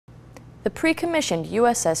The pre-commissioned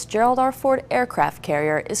USS Gerald R. Ford aircraft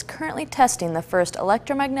carrier is currently testing the first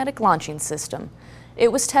electromagnetic launching system.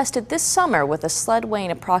 It was tested this summer with a sled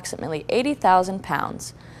weighing approximately 80,000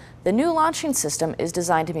 pounds. The new launching system is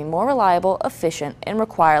designed to be more reliable, efficient, and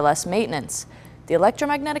require less maintenance. The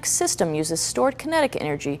electromagnetic system uses stored kinetic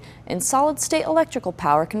energy in solid-state electrical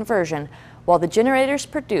power conversion, while the generators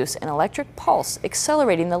produce an electric pulse,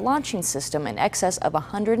 accelerating the launching system in excess of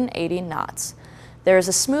 180 knots. There is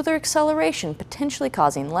a smoother acceleration, potentially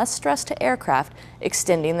causing less stress to aircraft,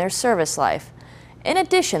 extending their service life. In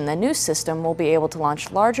addition, the new system will be able to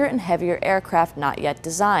launch larger and heavier aircraft not yet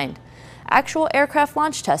designed. Actual aircraft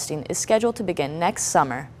launch testing is scheduled to begin next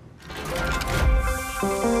summer.